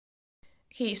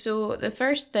Okay, so the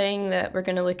first thing that we're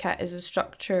going to look at is the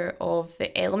structure of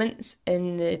the elements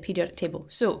in the periodic table.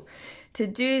 So to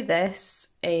do this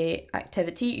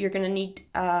activity, you're going to need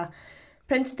a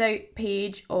printed out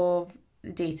page of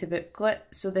the data booklet.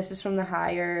 So this is from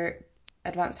the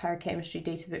Advanced Higher Chemistry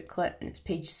data booklet, and it's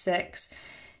page 6.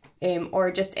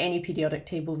 Or just any periodic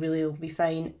table really will be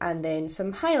fine. And then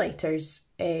some highlighters.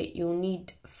 You'll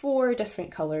need 4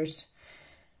 different colours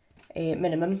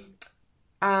minimum.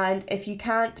 And if you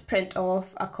can't print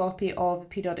off a copy of a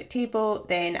periodic table,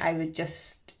 then I would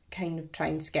just kind of try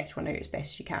and sketch one out as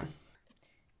best as you can.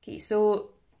 Okay, so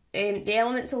the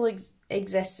elements will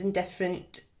exist in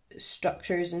different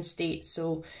structures and states.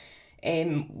 So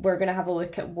we're going to have a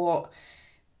look at what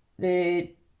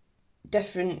the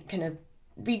different kind of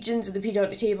regions of the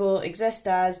periodic table exist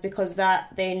as, because that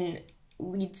then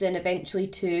leads in eventually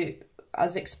to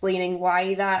us explaining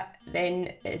why that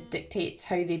then dictates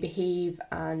how they behave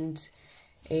and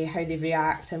how they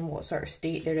react and what sort of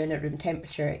state they're in at room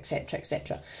temperature, etc,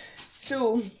 etc.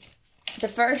 So the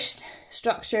first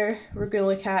structure we're going to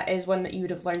look at is one that you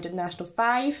would have learned in National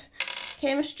 5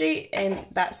 chemistry, and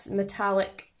that's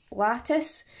metallic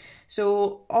lattice.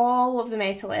 So all of the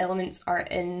metal elements are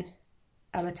in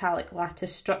a metallic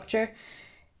lattice structure.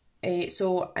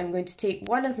 So I'm going to take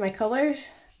one of my colours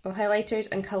of highlighters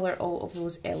and colour all of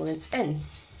those elements in.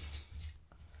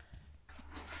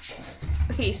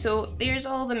 Okay, so there's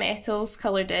all the metals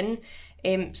coloured in.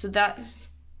 So that's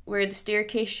where the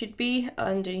staircase should be,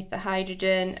 underneath the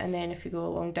hydrogen, and then if you go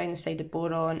along down the side of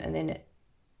boron, and then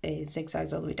it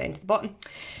zigzags all the way down to the bottom.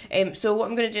 So what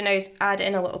I'm going to do now is add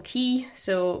in a little key.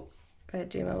 So I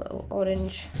do my little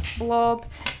orange blob,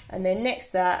 and then next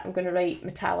to that I'm going to write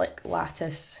metallic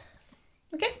lattice.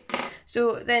 Okay,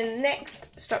 so then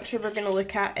next structure we're going to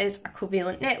look at is a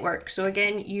covalent network. So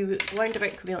again, you learned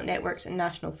about covalent networks in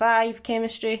National 5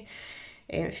 chemistry,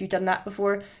 if you've done that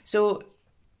before. So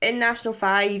in National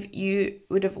 5 you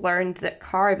would have learned that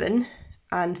carbon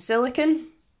and silicon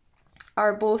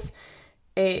are both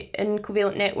in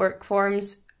covalent network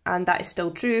forms, and that is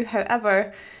still true.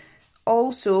 However,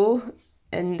 also,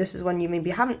 and this is one you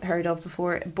maybe haven't heard of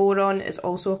before, boron is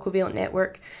also a covalent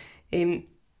network.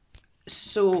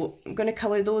 So I'm going to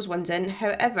colour those ones in.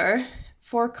 However,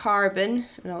 for carbon,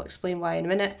 and I'll explain why in a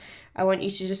minute, I want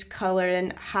you to just colour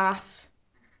in half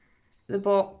the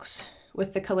box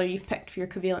with the colour you've picked for your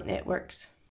covalent networks.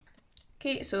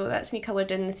 Okay, so that's me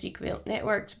coloured in the 3 covalent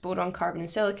networks, boron, carbon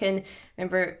and silicon.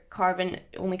 Remember, carbon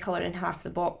only colour in half the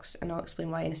box, and I'll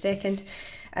explain why in a second.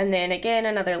 And then again,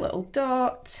 another little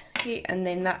dot, okay, and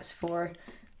then that's for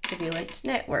covalent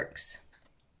networks.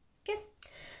 Okay,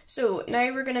 so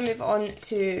now we're going to move on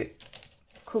to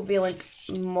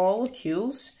covalent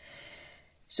molecules.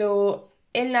 So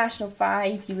in National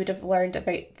 5, you would have learned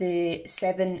about the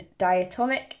 7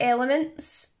 diatomic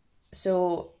elements.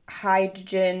 So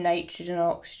hydrogen, nitrogen,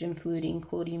 oxygen, fluorine,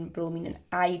 chlorine, bromine and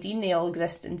iodine, they all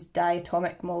exist in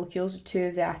diatomic molecules with 2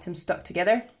 of the atoms stuck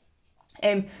together.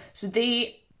 So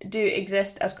they do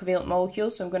exist as covalent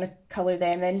molecules, so I'm going to colour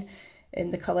them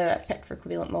in the colour that I've picked for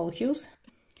covalent molecules.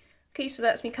 Okay, so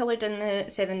that's me coloured in the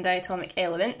 7 diatomic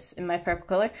elements in my purple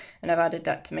colour, and I've added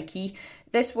that to my key.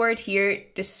 This word here,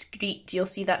 discrete, you'll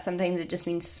see that sometimes it just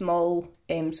means small,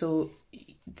 so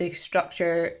the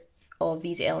structure of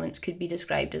these elements could be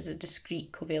described as a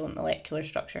discrete covalent molecular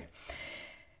structure.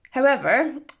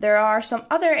 However, there are some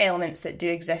other elements that do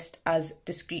exist as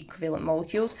discrete covalent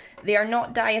molecules. They are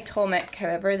not diatomic,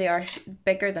 however, they are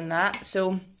bigger than that.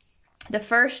 So the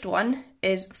first one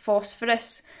is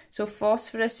phosphorus. So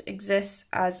phosphorus exists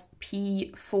as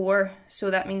P4,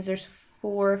 so that means there's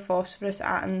 4 phosphorus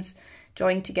atoms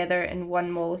joined together in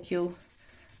one molecule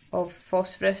of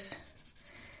phosphorus.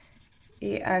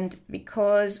 And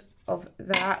because of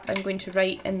that, I'm going to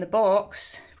write in the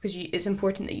box, because it's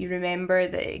important that you remember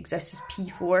that it exists as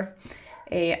P4.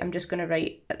 I'm just going to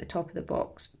write at the top of the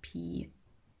box P4.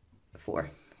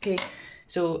 Okay,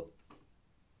 so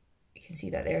you can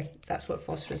see that there, that's what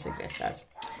phosphorus exists as.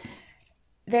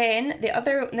 Then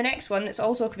the next one that's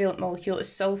also a covalent molecule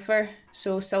is sulfur.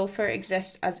 So sulfur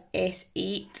exists as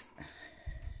S8,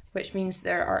 which means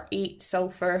there are 8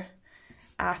 sulfur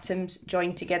atoms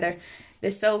joined together. The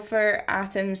sulfur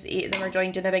atoms, 8 of them are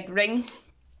joined in a big ring.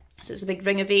 So it's a big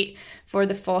ring of 8. For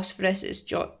the phosphorus, it's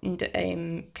joined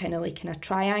kind of like in a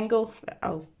triangle. But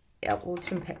I'll upload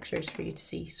some pictures for you to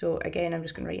see. So again, I'm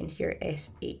just going to write in here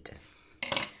S8.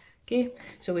 Okay,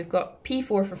 so we've got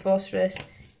P4 for phosphorus,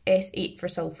 S8 for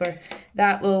sulfur.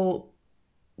 That we'll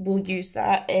use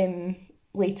that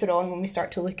later on when we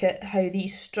start to look at how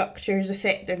these structures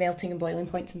affect their melting and boiling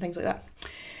points and things like that.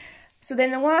 So then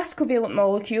the last covalent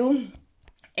molecule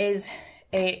is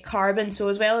carbon. So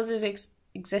as well as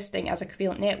existing as a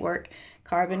covalent network,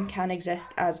 carbon can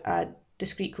exist as a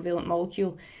discrete covalent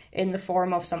molecule in the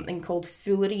form of something called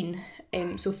fullerene.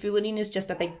 So fullerene is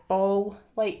just a big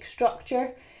ball-like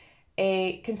structure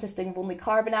consisting of only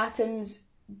carbon atoms.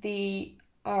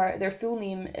 Their full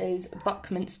name is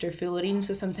Buckminster fullerene,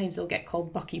 so sometimes they'll get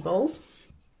called buckyballs.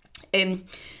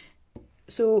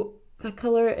 So I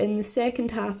colour in the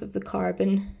second half of the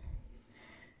carbon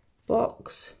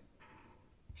box.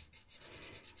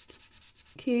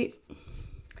 Okay.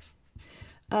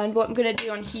 And what I'm going to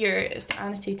do on here is to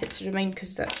annotate it to remind,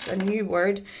 because that's a new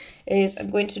word, is I'm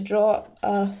going to draw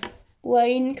a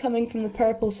line coming from the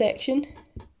purple section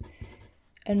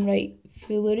and write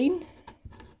fullerene.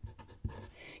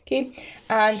 Okay,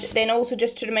 and then also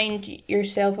just to remind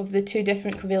yourself of the two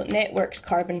different covalent networks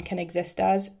carbon can exist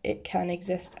as. It can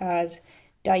exist as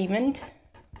diamond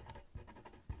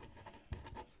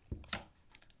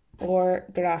or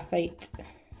graphite.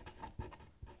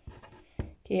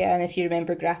 Okay, and if you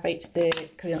remember, graphite's the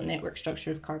covalent network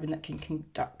structure of carbon that can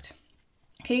conduct.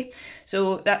 Okay,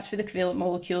 so that's for the covalent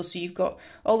molecules. So you've got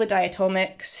all the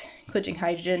diatomics, including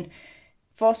hydrogen.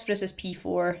 Phosphorus is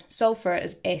P4, sulfur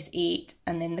is S8,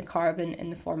 and then the carbon in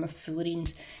the form of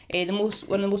fullerenes.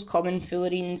 One of the most common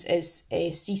fullerenes is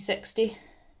C60.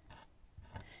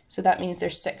 So that means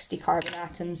there's 60 carbon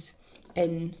atoms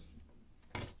in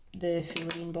the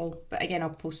fullerene ball. But again, I'll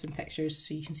post some pictures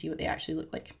so you can see what they actually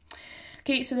look like.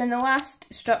 Okay, so then the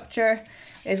last structure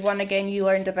is one again you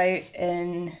learned about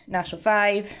in National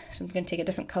 5. So I'm going to take a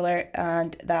different colour,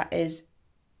 and that is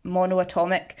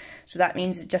monoatomic. So that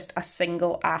means it's just a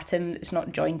single atom. It's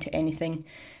not joined to anything.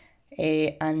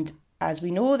 And as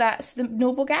we know, that's the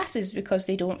noble gases, because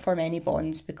they don't form any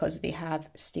bonds because they have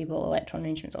stable electron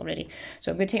arrangements already.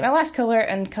 So I'm going to take my last colour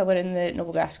and colour in the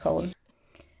noble gas column.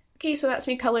 Okay, so that's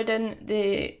me coloured in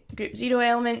the group 0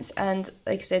 elements, and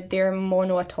like I said, they're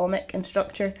monoatomic in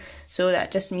structure, so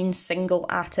that just means single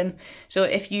atom. So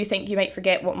if you think you might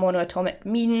forget what monoatomic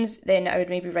means, then I would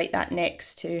maybe write that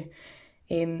next to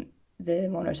the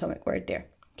monoatomic word there.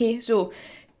 Okay, so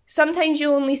sometimes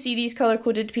you'll only see these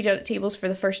colour-coded periodic tables for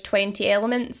the first 20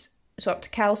 elements, so up to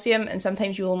calcium, and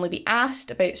sometimes you'll only be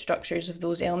asked about structures of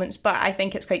those elements, but I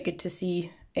think it's quite good to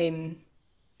see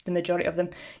the majority of them.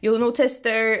 You'll notice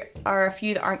there are a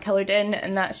few that aren't coloured in,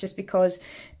 and that's just because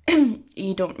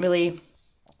you don't really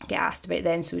get asked about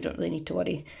them, so we don't really need to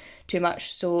worry too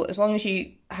much. So as long as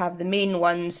you have the main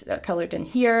ones that are coloured in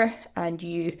here and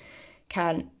you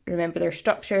can remember their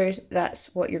structures,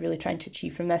 that's what you're really trying to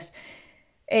achieve from this.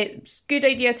 It's a good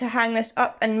idea to hang this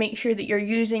up and make sure that you're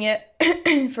using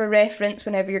it for reference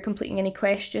whenever you're completing any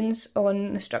questions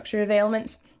on the structure of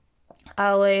elements.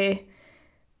 I'll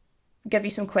give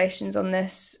you some questions on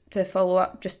this to follow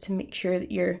up, just to make sure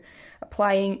that you're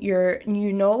applying your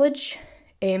new knowledge.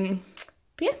 But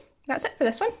yeah, that's it for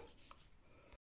this one.